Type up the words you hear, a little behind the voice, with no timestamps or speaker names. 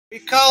We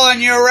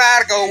calling you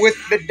radical with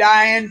the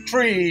dying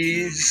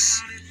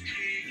trees.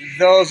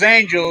 Those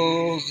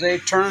angels, they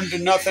turn to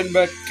nothing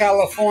but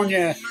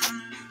California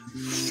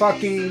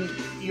fucking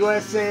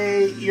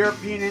USA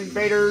European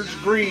invaders'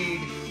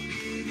 greed.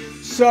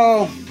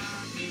 So,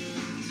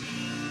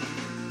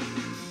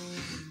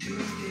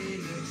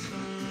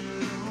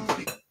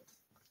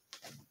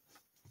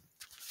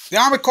 the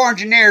Army Corps of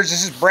Engineers,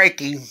 this is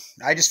breaking.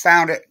 I just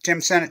found it.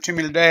 Tim sent it to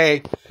me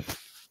today.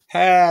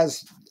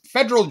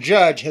 Federal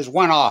judge has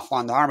went off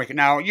on the Army.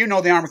 Now, you know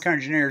the Army Corps of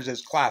Engineers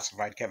is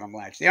classified, Kevin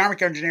Blanche. The Army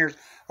Corps of Engineers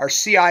are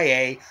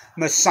CIA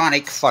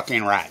Masonic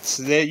fucking rats.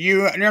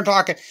 You're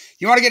talking,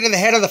 you want to get to the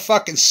head of the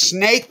fucking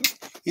snake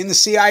in the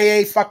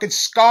CIA fucking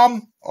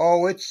scum?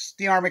 Oh, it's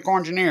the Army Corps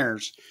of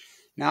Engineers.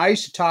 Now, I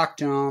used to talk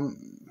to them,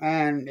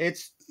 and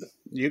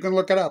you can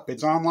look it up.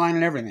 It's online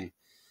and everything.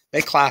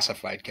 They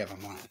classified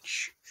Kevin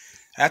Blanche.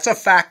 That's a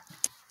fact.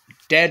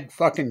 Dead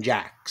fucking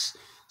jacks.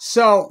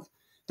 So,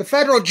 the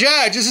federal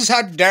judge, this is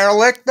how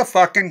derelict the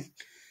fucking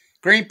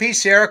Greenpeace,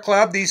 Sierra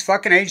Club, these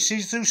fucking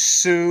agencies who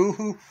sue,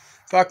 who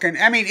fucking,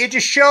 I mean, it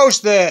just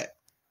shows the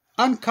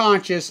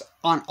unconscious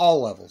on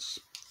all levels.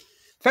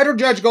 Federal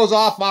judge goes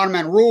off on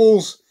them and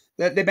rules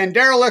that they've been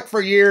derelict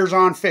for years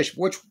on fish,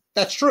 which,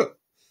 that's true.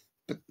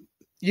 But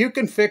you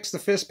can fix the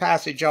fish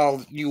passage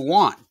all you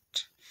want.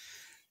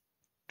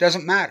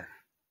 Doesn't matter.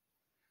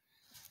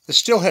 The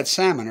Steelhead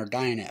salmon are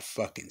dying at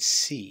fucking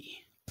sea.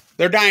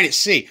 They're dying at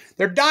sea.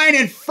 They're dying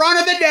in front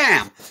of the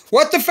dam.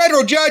 What the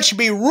federal judge should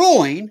be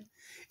ruling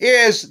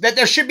is that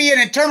there should be an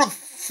internal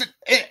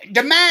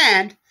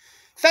demand,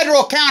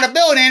 federal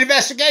accountability and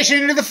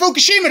investigation into the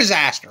Fukushima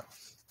disaster.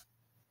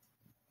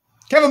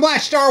 Kevin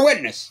Blanche, star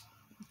witness.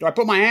 Do I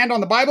put my hand on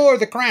the Bible or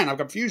the Quran? I'm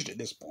confused at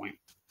this point.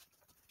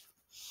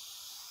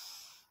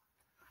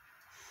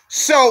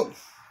 So,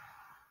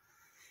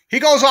 he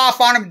goes off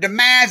on them,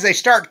 demands they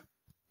start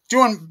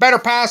doing better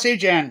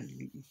passage and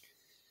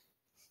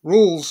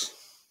rules.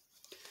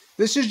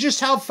 This is just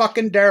how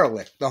fucking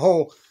derelict the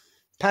whole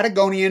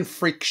Patagonian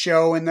freak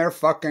show and their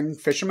fucking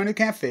fishermen who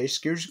can't fish,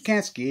 skiers who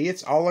can't ski.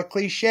 It's all a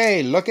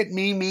cliche. Look at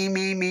me, me,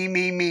 me, me,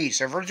 me, me.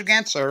 Surfers who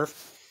can't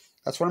surf.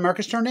 That's what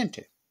America's turned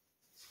into.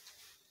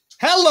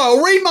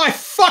 Hello, read my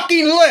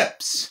fucking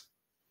lips.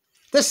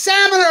 The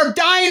salmon are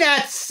dying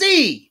at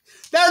sea.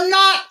 They're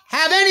not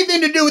have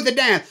anything to do with the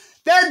dam.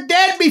 They're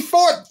dead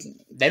before.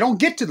 They don't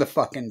get to the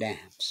fucking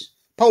dams.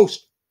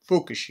 Post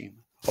Fukushima.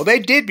 Well, they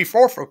did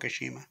before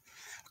Fukushima.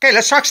 Okay,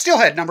 let's talk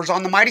Steelhead numbers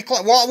on the mighty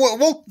club.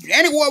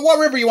 What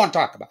river you want to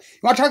talk about? You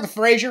want to talk the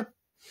Fraser?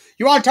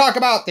 You want to talk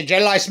about the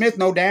J. Smith,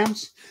 no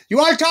dams? You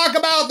want to talk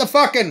about the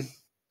fucking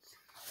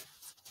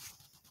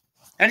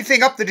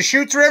anything up the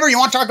Deschutes River? You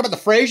want to talk about the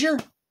Fraser?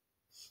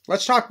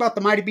 Let's talk about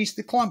the mighty beast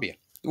of Columbia,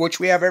 which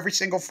we have every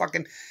single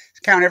fucking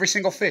count every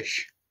single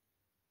fish.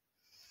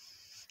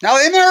 Now,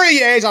 in the early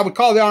days, I would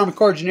call the Army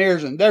Corps of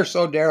Engineers, and they're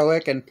so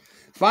derelict. And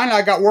finally,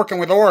 I got working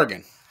with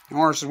Oregon. And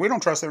Oregon says, we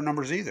don't trust their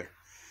numbers either.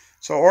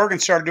 So Oregon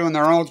started doing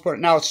their own.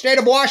 Now, state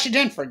of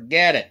Washington,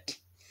 forget it.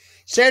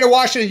 State of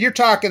Washington, you're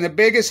talking the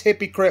biggest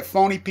hypocrite,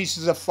 phony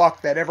pieces of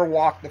fuck that ever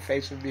walked the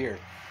face of the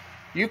earth.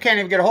 You can't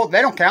even get a hold.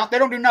 They don't count. They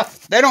don't do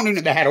nothing. They don't do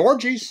nothing. They had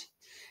orgies.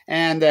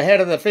 And the head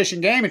of the Fish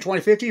and Game in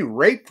 2015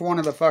 raped one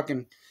of the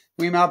fucking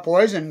Weemouth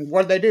boys. And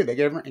what did they do? They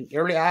gave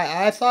everybody.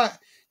 I thought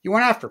you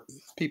went after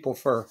people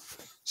for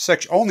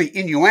such only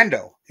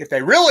innuendo. If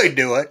they really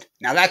do it,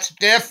 now that's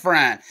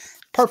different.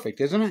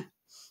 Perfect, isn't it?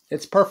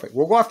 It's perfect.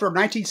 We'll go after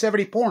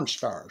 1970 porn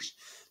stars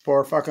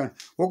for fucking.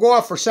 We'll go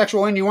out for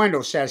sexual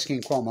innuendo, status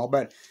King Cuomo.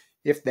 But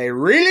if they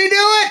really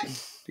do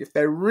it, if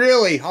they're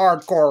really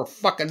hardcore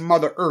fucking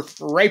Mother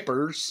Earth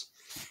rapers,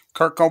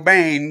 Kurt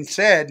Cobain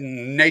said,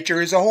 nature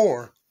is a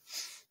whore.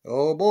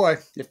 Oh boy,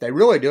 if they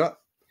really do it,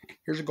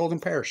 here's a golden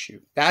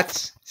parachute.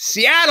 That's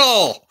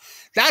Seattle.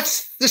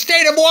 That's the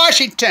state of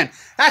Washington.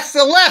 That's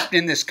the left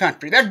in this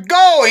country. They're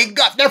going.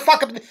 They're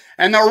fucking.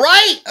 And the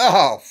right?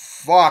 Oh,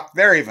 fuck.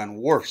 They're even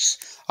worse.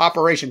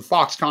 Operation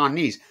Foxconn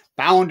knees.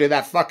 Bound to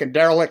that fucking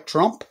derelict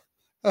Trump.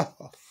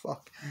 Oh,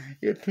 fuck.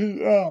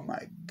 Oh,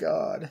 my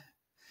God.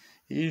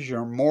 He's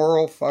your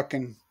moral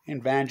fucking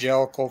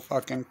evangelical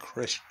fucking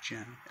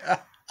Christian.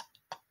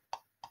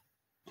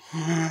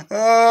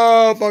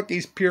 Oh, fuck.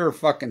 He's pure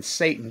fucking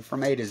Satan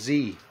from A to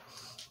Z.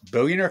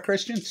 Billionaire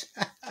Christians?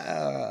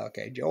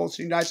 Okay, Joel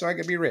Osteen died so I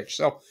could be rich.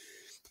 So,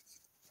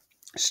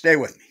 stay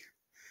with me.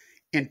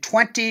 In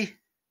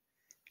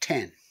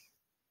 2010,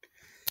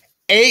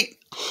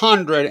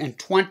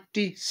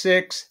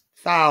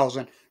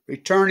 826,000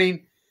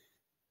 returning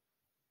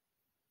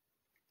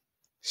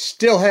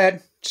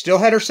steelhead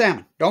or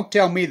salmon. Don't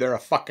tell me they're a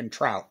fucking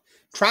trout.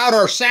 Trout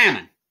or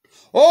salmon.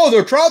 Oh,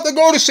 they're trout that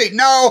go to sea.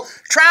 No,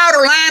 trout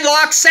or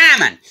landlocked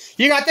salmon.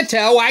 You got the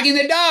tail wagging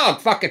the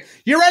dog. Fucking,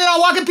 you read it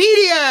on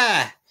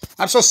Wikipedia.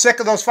 I'm so sick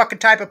of those fucking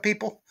type of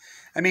people.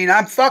 I mean,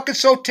 I'm fucking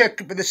so sick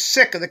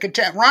of the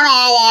content. Run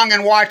all along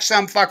and watch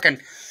some fucking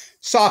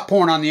soft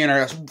porn on the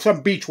internet,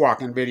 some beach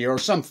walking video, or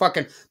some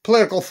fucking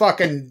political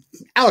fucking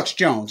Alex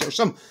Jones, or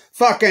some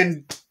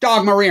fucking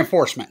dogma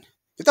reinforcement.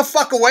 Get the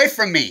fuck away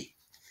from me.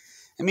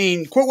 I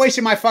mean, quit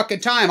wasting my fucking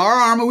time. Our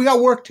army, we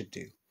got work to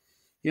do.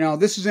 You know,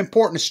 this is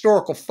important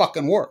historical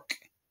fucking work.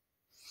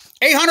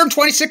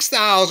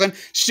 826,000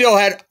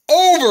 Steelhead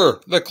over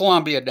the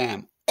Columbia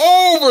Dam.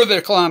 Over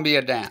the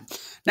Columbia Dam.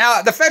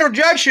 Now, the federal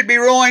judge should be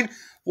ruling,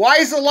 why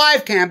has the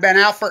live cam been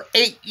out for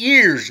 8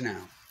 years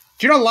now?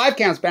 Do you know the live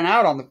cam's been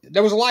out on the...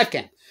 There was a live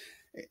cam.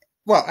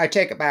 Well, I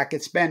take it back.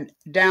 It's been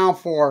down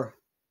for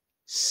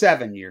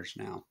 7 years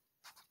now.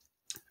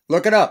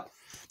 Look it up.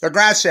 They're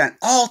grandstand.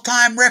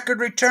 All-time record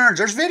returns.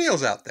 There's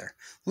videos out there.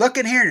 Look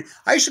in here.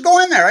 I used to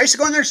go in there. And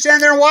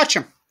stand there and watch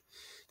them.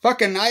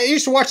 Fucking, I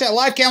used to watch that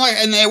live cam,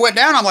 and they went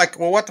down. I'm like,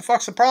 well, what the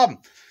fuck's the problem?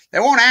 They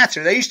won't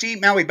answer. They used to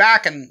email me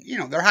back, and, you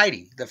know, they're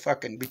hiding. The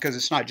fucking, because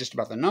it's not just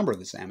about the number of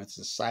the salmon, it's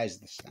the size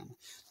of the salmon.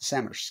 The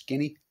salmon are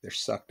skinny, they're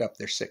sucked up,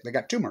 they're sick, they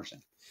got tumors in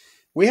them.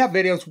 We have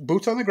videos,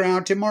 boots on the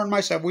ground, Tim Martin and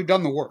myself, we've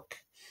done the work.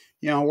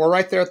 You know, we're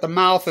right there at the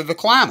mouth of the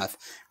Klamath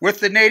with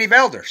the native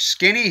elder.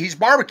 Skinny, he's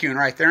barbecuing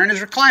right there in his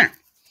recliner.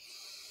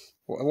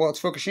 Well, it's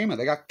Fukushima.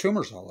 They got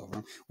tumors all over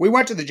him. We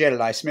went to the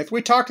Jedediah Smith.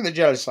 We talked to the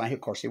Jedediah Smith.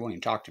 Of course, he won't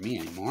even talk to me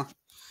anymore.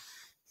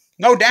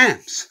 No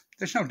dams.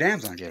 There's no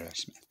dams on Jedediah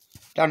Smith.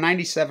 Down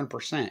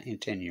 97% in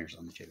 10 years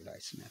on the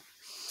Jedediah Smith.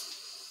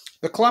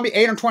 The Columbia,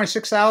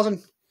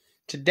 826,000.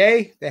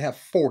 Today, they have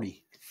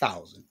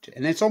 40,000.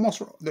 And it's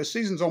almost, the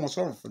season's almost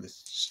over for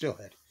this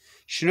Steelhead.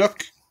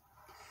 Chinook,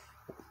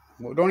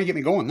 well, don't even get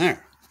me going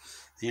there.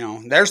 You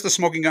know, there's the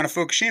smoking gun of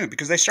Fukushima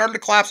because they started to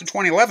collapse in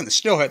 2011. The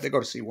Steelhead, they go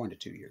to sea 1 to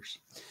 2 years.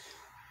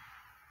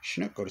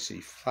 Chinook go to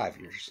sea 5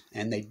 years.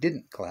 And they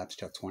didn't collapse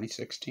till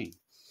 2016.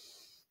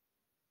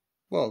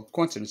 Well,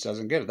 coincidence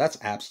doesn't get it. That's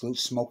absolute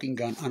smoking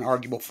gun,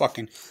 unarguable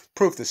fucking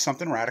proof that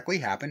something radically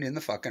happened in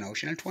the fucking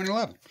ocean in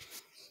 2011.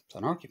 It's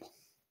unarguable.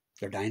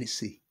 They're dying at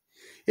sea.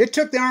 It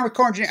took the Army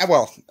Corps Engineers,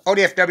 well,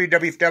 ODFW,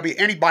 WFW,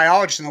 any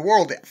biologist in the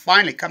world that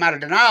finally come out of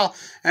denial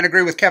and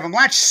agree with Kevin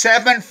Blanch,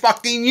 7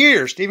 fucking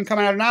years to even come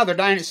out of denial. They're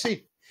dying at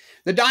sea.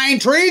 The dying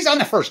trees, I'm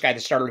the first guy that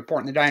started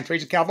reporting the dying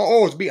trees at Calvo.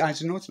 Oh, it's I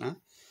said, no, it's not.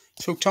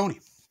 It's Tony.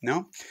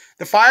 No.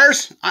 The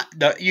fires,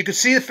 you could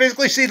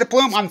physically see the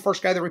plume. I'm the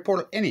first guy that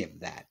reported any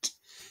of that.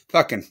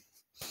 Fucking,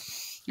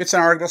 it's an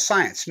article of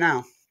science.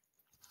 Now,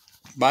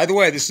 by the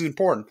way, this is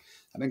important.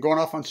 I've been going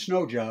off on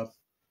Snow Job.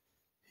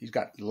 He's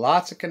got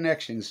lots of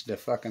connections to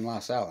fucking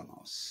Los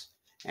Alamos.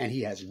 And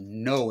he has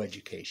no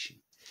education.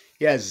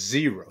 He has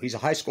 0. He's a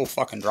high school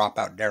fucking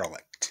dropout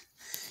derelict.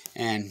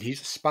 And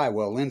he's a spy.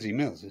 Well, Lindsay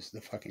Mills is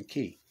the fucking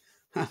key.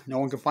 Huh, no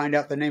one can find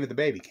out the name of the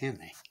baby, can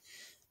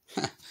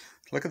they?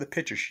 Look at the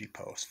picture she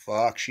posts.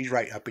 Fuck, she's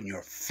right up in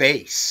your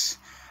face.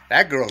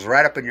 That girl's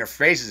right up in your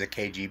face as a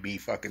KGB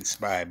fucking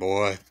spy,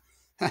 boy.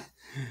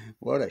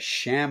 What a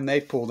sham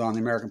they pulled on the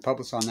American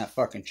public on that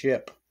fucking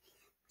chip.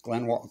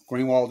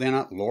 Greenwald in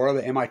it, Laura,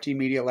 the MIT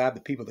Media Lab,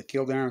 the people that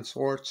killed Aaron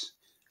Swartz.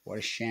 What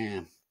a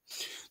sham.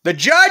 The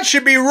judge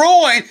should be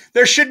ruling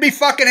there should be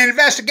fucking an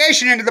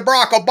investigation into the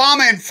Barack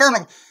Obama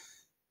infernal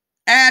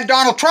and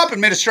Donald Trump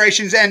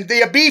administrations and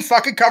the Abiy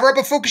fucking cover-up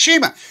of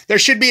Fukushima. There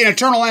should be an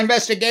internal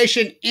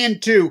investigation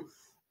into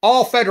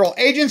all federal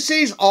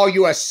agencies, all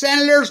U.S.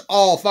 senators,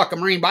 all fucking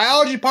marine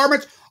biology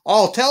departments,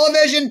 all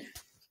television.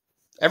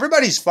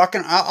 Everybody's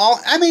fucking,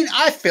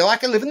 I feel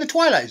like I live in the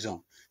Twilight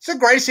Zone. It's the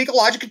greatest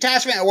ecological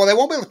catastrophe. Well, they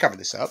won't be able to cover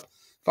this up.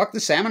 Fuck the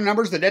salmon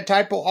numbers, the dead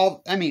tide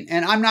pool,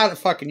 and I'm not a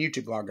fucking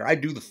YouTube blogger. I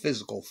do the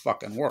physical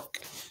fucking work.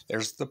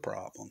 There's the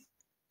problem.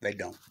 They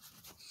don't.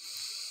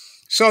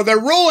 So they're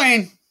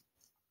ruling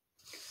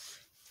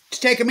to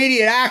take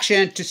immediate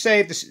action to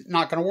say this is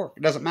not going to work.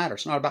 It doesn't matter.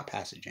 It's not about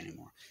passage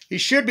anymore. He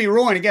should be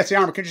ruling against the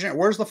Army Conditioner.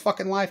 Where's the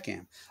fucking live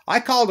cam?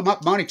 I called him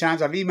up many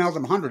times. I've emailed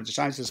him hundreds of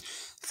times. He says,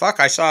 fuck,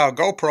 I saw a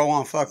GoPro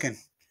on fucking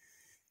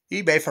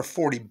eBay for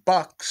 $40.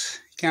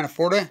 You can't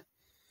afford it?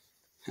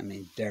 I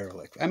mean,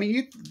 derelict. I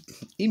mean,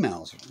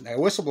 emails. A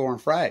whistleblower on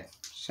Friday.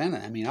 Send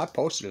it. I mean, I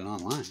posted it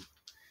online.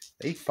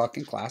 They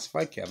fucking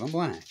classified Kevin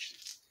Blanch.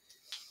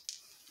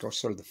 Or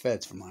sort of the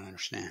feds, from what I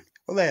understand.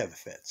 Well, they have the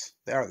feds.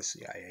 They are the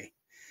CIA.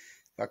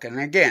 Fucking,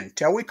 again,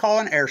 until we call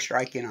an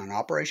airstrike in on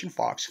Operation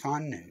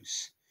Foxconn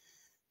News,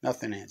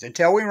 nothing ends.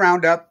 Until we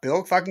round up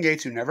Bill fucking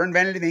Gates, who never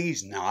invented anything.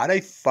 He's not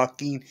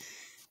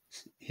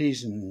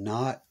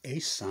a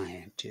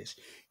scientist.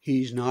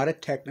 He's not a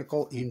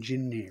technical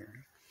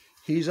engineer.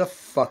 He's a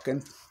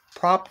fucking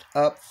propped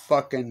up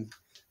fucking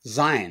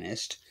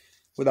Zionist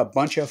with a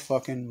bunch of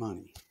fucking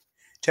money.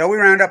 Till we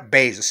round up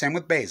Bezos. Same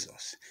with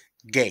Bezos.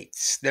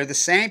 Gates. They're the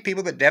same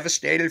people that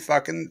devastated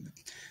fucking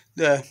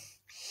the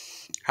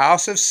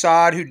House of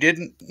Saud who did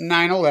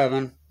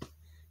 9/11.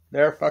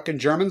 They're fucking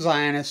German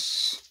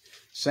Zionists.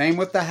 Same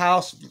with the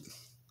House.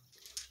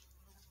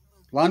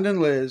 London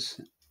Liz.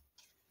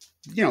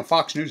 You know,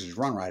 Fox News is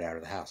run right out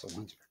of the House of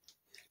Windsor.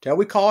 Till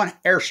we call an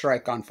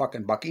airstrike on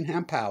fucking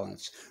Buckingham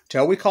Palace.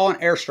 Till we call an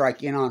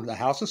airstrike in on the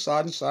House of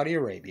Saud in Saudi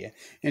Arabia.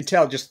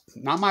 Until, just,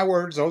 not my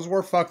words, those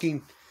were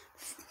fucking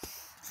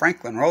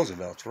Franklin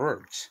Roosevelt's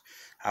words.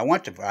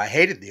 I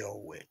hated the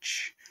old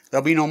witch.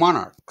 There'll be no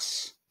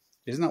monarchs.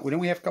 Didn't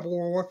we have a couple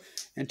World War?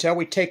 Until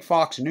we take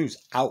Fox News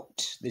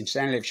out. The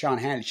insanity of Sean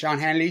Hannity. Sean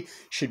Hannity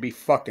should be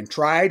fucking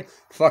tried,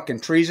 fucking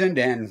treasoned,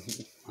 and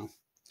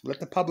Let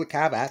the public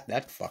have at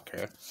that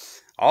fucker.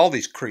 All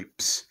these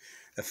creeps.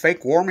 The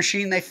fake war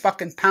machine they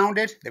fucking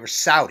pounded, they were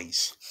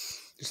Saudis.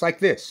 Just like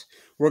this.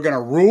 We're going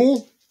to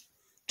rule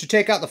to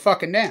take out the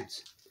fucking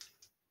dams.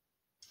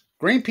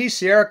 Greenpeace,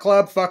 Sierra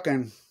Club,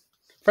 fucking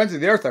Friends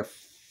of the Earth are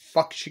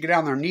should get down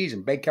on their knees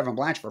and beg Kevin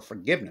Blanch for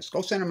forgiveness.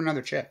 Go send them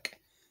another check.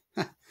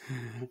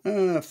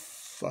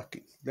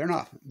 Fucking. They're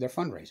not. They're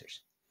fundraisers.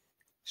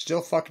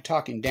 Still fucking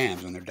talking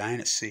dams when they're dying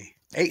at sea.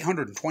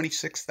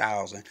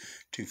 826,000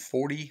 to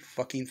 40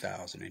 fucking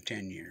thousand in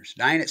 10 years.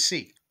 Dying at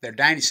sea. They're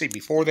dying at sea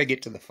before they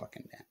get to the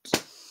fucking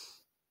dams.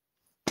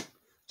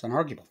 It's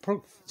unarguable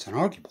proof. It's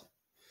unarguable.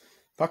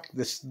 Fuck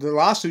this. The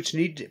lawsuits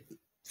need to.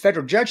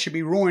 Federal judge should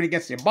be ruling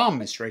against the Obama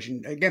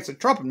administration, against the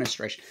Trump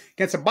administration,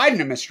 against the Biden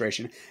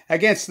administration,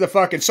 against the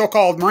fucking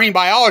so-called marine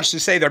biologists who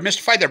say they're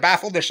mystified, they're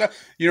baffled. They're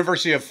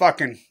University of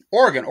fucking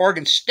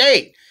Oregon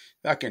State,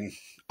 fucking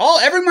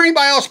every marine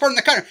biologist in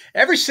the country,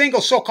 every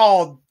single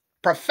so-called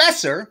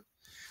professor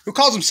who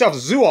calls himself a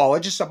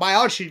zoologist, a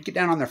biologist, should get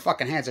down on their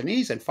fucking hands and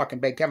knees and fucking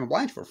beg Kevin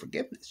Blanch for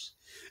forgiveness.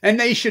 And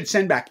they should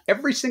send back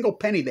every single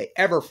penny they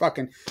ever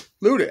fucking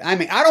looted. I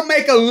mean, I don't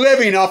make a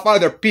living off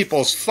other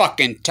people's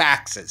fucking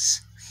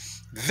taxes.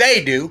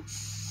 They do.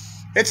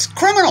 It's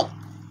criminal.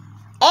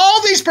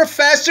 All these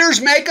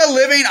professors make a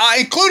living,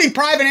 including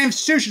private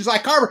institutions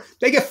like Harvard.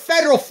 They get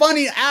federal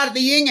funding out of the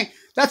yin.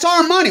 That's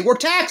our money. We're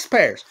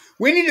taxpayers.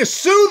 We need to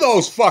sue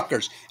those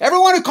fuckers.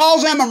 Everyone who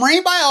calls them a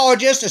marine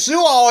biologist, a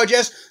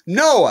zoologist,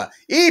 NOAA,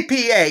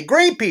 EPA,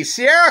 Greenpeace,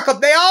 Sierra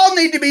Club, they all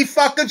need to be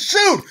fucking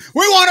sued.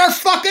 We want our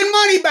fucking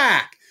money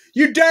back.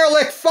 You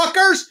derelict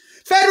fuckers.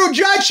 Federal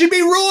judge should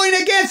be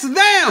ruling against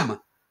them.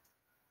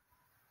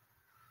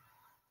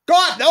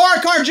 God, the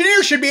Arc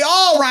Engineers should be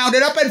all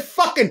rounded up and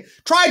fucking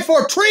tried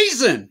for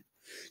treason.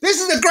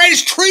 This is the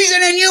greatest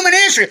treason in human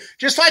history.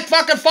 Just like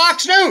fucking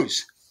Fox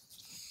News.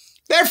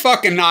 They're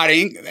fucking not,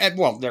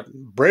 well, they're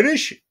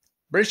British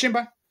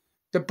Empire.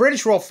 The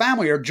British royal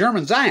family are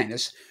German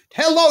Zionists.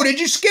 Hello, did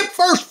you skip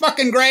first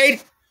fucking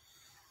grade?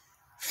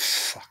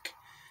 Fuck.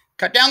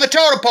 Cut down the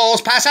totem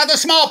poles, pass out the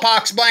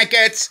smallpox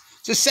blankets.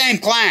 It's the same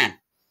clan.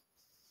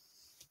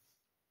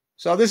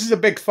 So this is a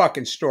big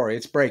fucking story.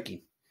 It's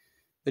breaking.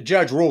 The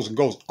judge rules and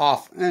goes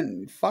off.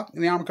 And fuck,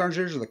 the Army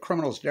Engineers are the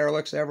criminals,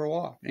 derelicts ever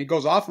walked. And he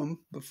goes off them,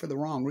 but for the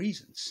wrong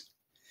reasons.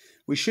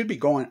 We should be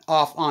going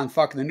off on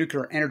fucking the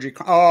nuclear energy.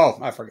 Oh,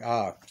 I forgot.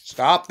 Oh,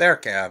 stop there,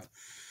 Kev.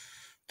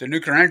 The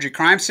nuclear energy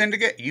crime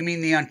syndicate? You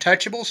mean the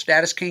untouchables?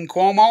 Status King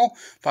Cuomo?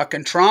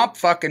 Fucking Trump?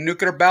 Fucking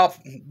nuclear belt?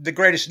 The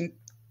greatest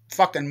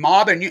fucking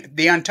mob? And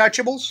the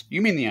untouchables?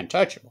 You mean the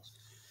untouchables?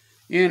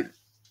 In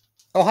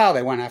Ohio,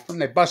 they went after them.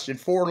 They busted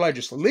 4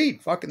 legislative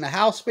lead. Fucking the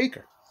House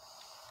Speaker.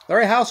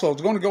 Larry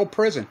Household's going to go to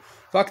prison.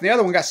 Fucking the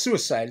other one got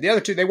suicided. The other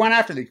 2, they went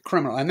after the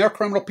criminal. And they're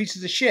criminal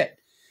pieces of shit.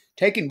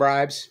 Taking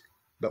bribes.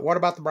 But what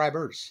about the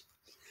bribers?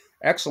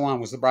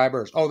 Exelon was the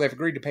bribers. Oh, they've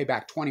agreed to pay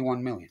back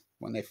 $21 million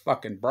when they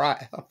fucking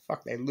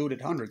they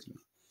looted hundreds of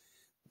million.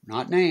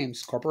 Not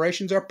names.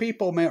 Corporations are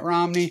people, Mitt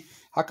Romney.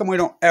 How come we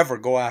don't ever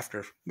go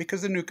after?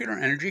 Because the nuclear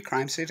energy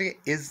crime syndicate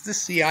is the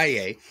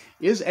CIA,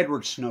 is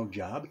Edward Snowden's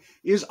job,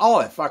 is all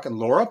that. Fucking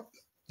Laura,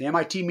 the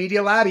MIT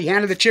Media Lab, he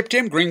handed the chip to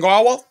him, Green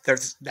Gawel.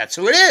 That's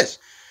who it is.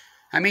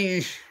 I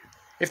mean,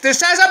 if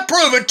this hasn't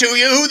proven to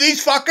you who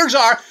these fuckers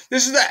are,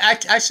 this is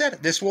I said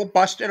it. This will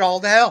bust it all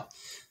to hell.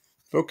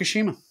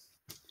 Fukushima.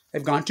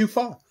 They've gone too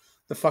far.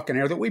 The fucking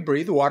air that we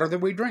breathe, the water that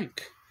we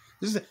drink.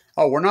 This is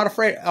we're not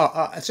afraid.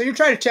 So you're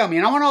trying to tell me,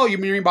 and I want all you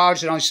marine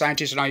biologists and all you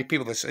scientists and all you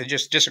people that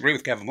just disagree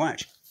with Kevin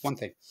Blanch. One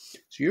thing.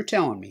 So you're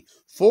telling me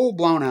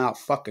full-blown out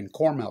fucking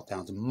core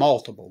meltdowns,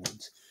 multiple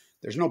ones.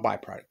 There's no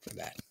byproduct for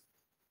that.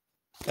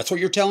 That's what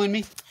you're telling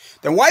me?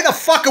 Then why the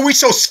fuck are we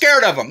so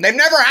scared of them? They've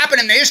never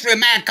happened in the history of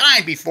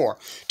mankind before.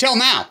 Till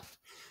now.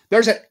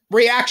 There's a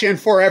reaction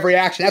for every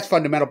action. That's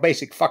fundamental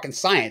basic fucking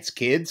science,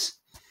 kids.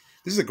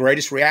 This is the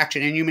greatest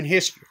reaction in human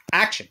history.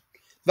 Action.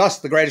 Thus,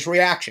 the greatest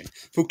reaction.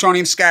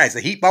 Plutonium skies.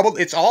 The heat bubble.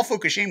 It's all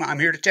Fukushima. I'm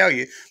here to tell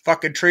you.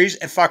 Fucking trees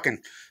and fucking...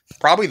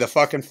 Probably the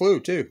fucking flu,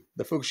 too.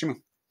 The Fukushima.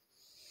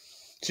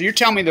 So you're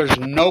telling me there's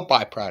no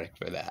byproduct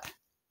for that.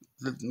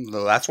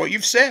 That's what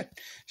you've said.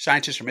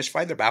 Scientists are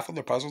mystified. They're baffled.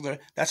 They're puzzled.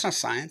 That's not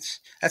science.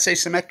 That's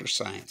asymmetric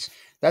science.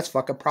 That's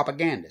fucking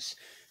propagandists.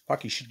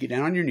 Fuck, you should get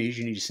down on your knees.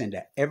 You need to send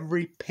out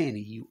every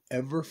penny you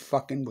ever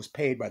fucking was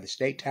paid by the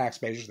state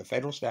taxpayers, the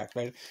federal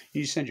taxpayers.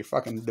 You need to send your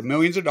fucking, the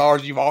millions of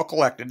dollars you've all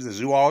collected, the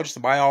zoologists, the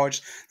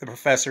biologists, the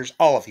professors,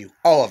 all of you.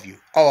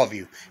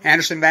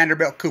 Anderson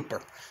Vanderbilt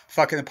Cooper.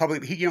 Fucking the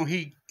public,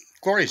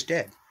 Gloria's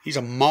dead. He's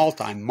a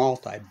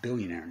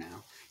multi-billionaire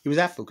now. He was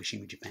at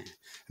Fukushima, Japan.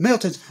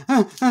 Meltdowns,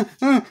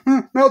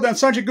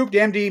 Sanjay Gupta,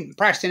 MD,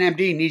 practicing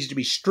MD, needs to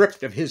be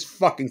stripped of his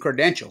fucking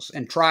credentials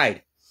and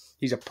tried.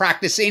 He's a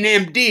practicing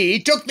MD.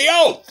 He took the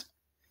oath.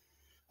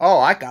 Oh,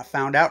 I got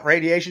found out.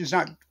 Radiation's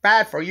not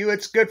bad for you.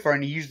 It's good for you.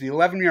 And he used the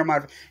 11-year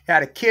mother. He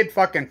had a kid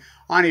fucking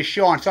on his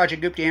show on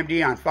Sanjay Gupta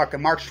MD on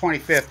fucking March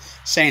 25th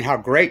saying how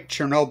great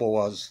Chernobyl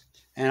was.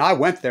 And I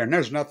went there and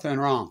there's nothing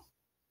wrong.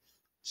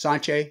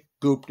 Sanjay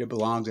Gupta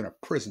belongs in a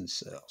prison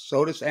cell.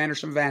 So does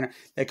Anderson Vanner.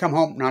 They come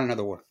home, not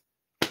another word.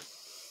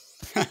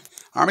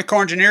 Army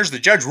Corps engineers, the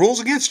judge rules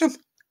against him?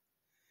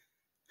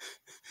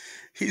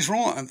 He's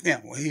ruling, yeah,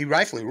 well, he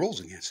rightfully rules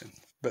against him,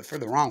 but for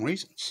the wrong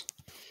reasons.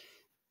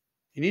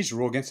 He needs to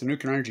rule against the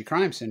nuclear energy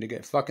crime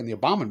syndicate, fucking the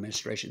Obama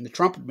administration, the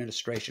Trump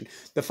administration,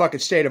 the fucking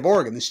state of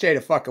Oregon, the state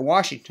of fucking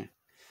Washington,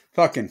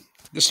 fucking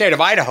the state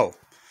of Idaho,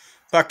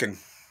 fucking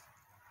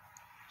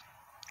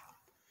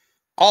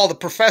all the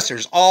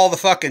professors, all the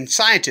fucking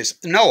scientists,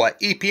 NOAA,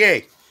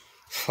 EPA.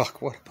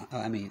 Fuck, what?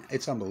 I mean,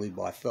 it's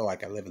unbelievable. I feel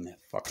like I live in that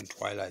fucking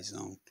Twilight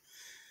Zone.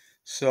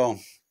 So,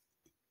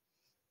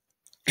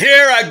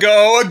 here I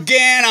go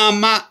again on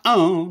my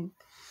own.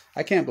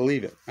 I can't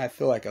believe it. I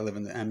feel like I live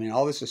in the, I mean,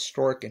 all this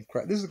historic and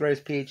crap. This is the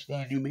greatest PhD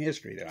in human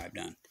history that I've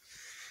done.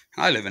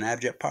 I live in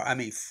abject poverty. I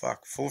mean,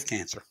 fuck, full of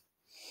cancer.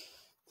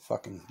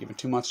 Fucking given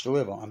 2 months to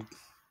live. I'm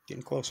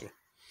getting closer.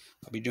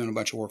 I'll be doing a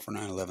bunch of work for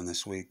 9/11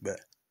 this week, but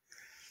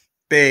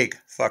big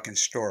fucking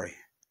story.